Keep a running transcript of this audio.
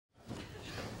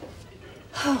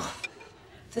Oh,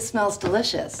 this smells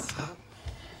delicious.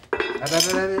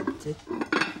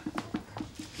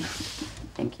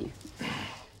 Thank you.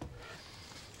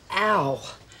 Ow.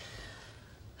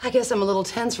 I guess I'm a little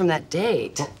tense from that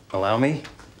date. Allow me?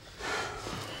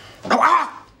 Oh,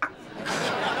 ah!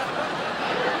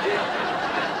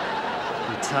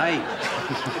 You're tight.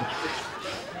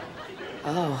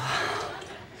 Oh.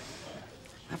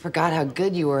 I forgot how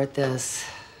good you were at this.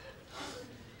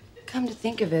 Come to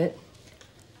think of it,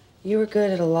 you were good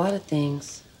at a lot of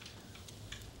things.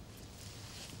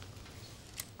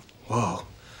 Whoa.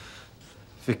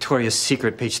 Victoria's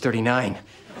Secret, page 39.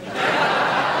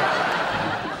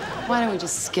 Why don't we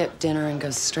just skip dinner and go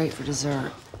straight for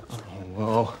dessert? Oh,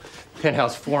 whoa.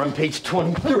 Penthouse Forum, page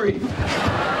 23.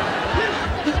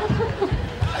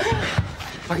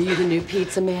 Are you the new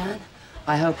pizza man?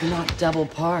 I hope you're not double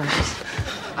parked.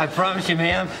 I promise you,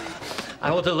 ma'am, I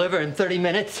will deliver in 30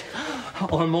 minutes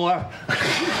or more.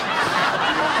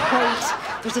 Wait,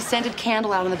 there's a scented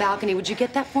candle out on the balcony. Would you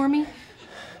get that for me?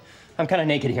 I'm kind of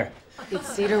naked here. It's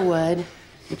cedar wood.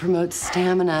 It promotes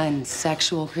stamina and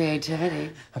sexual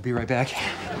creativity. I'll be right back.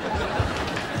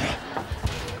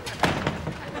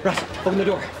 Russ, open the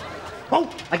door. Oh,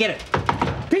 I get it.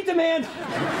 Pizza man!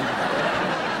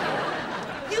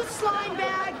 You slime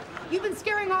bag! You've been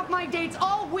scaring off my dates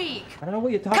all week. I don't know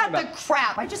what you're talking about. Cut the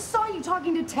crap! I just saw you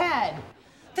talking to Ted.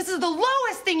 This is the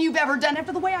lowest thing you've ever done.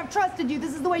 After the way I've trusted you,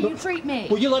 this is the way you treat me.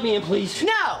 Will you let me in, please?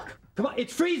 No! Come on,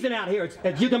 it's freezing out here,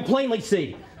 as you can plainly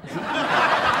see. Good.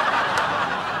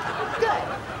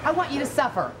 I want you to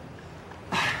suffer.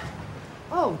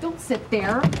 Oh, don't sit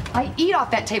there. I eat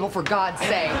off that table, for God's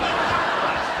sake.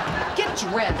 Get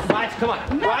dressed. Raj, come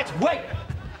on. No. Raj, wait!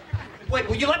 Wait,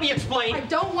 will you let me explain? I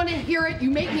don't want to hear it. You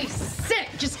make me sick.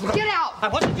 Just get out. I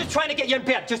wasn't just trying to get you in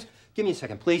bed. Just give me a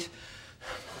second, please.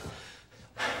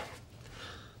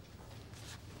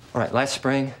 All right, last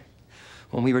spring,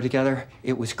 when we were together,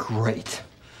 it was great.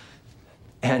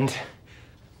 And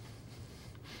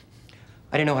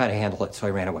I didn't know how to handle it, so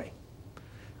I ran away.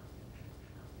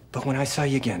 But when I saw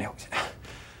you again,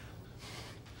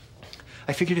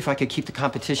 I figured if I could keep the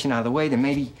competition out of the way, then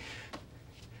maybe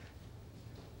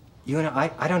you and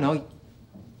I don't know,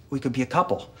 we could be a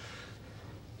couple.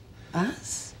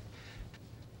 Us?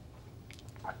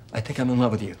 I think I'm in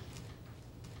love with you.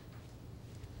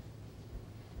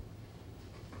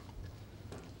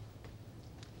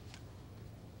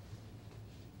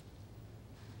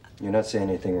 You're not saying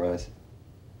anything, Roz.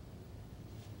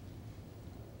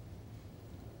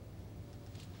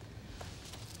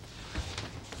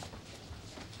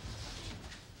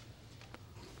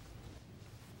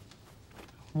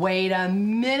 Wait a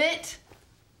minute.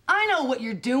 I know what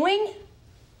you're doing.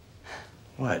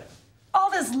 What? All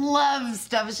this love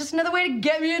stuff is just another way to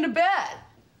get me into bed.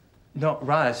 No,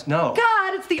 Roz, no.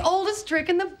 God, it's the oldest trick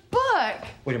in the book.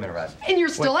 Wait a minute, Roz. And you're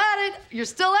still at it. You're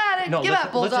still at it. No, Give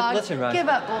up, Bulldog. listen, Roz. Give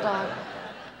up, Bulldog.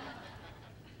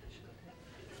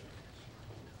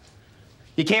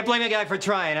 You can't blame a guy for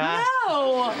trying, huh?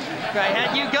 No. I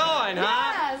had you going,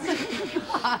 huh?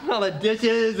 Yes. All the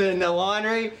dishes and the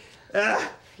laundry.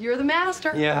 You're the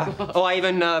master. Yeah. Oh, I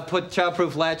even put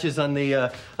childproof latches on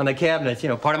the cabinets. You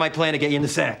know, part of my plan to get you in the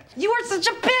sack. You are such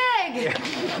a pig.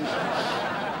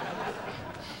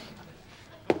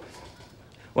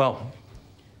 Well,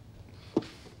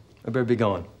 I better be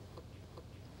going.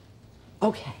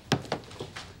 Okay.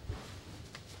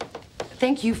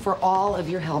 Thank you for all of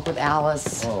your help with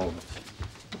Alice. Oh.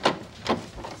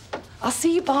 I'll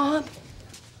see you, Bob.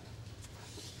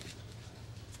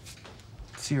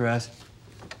 See you, Roz.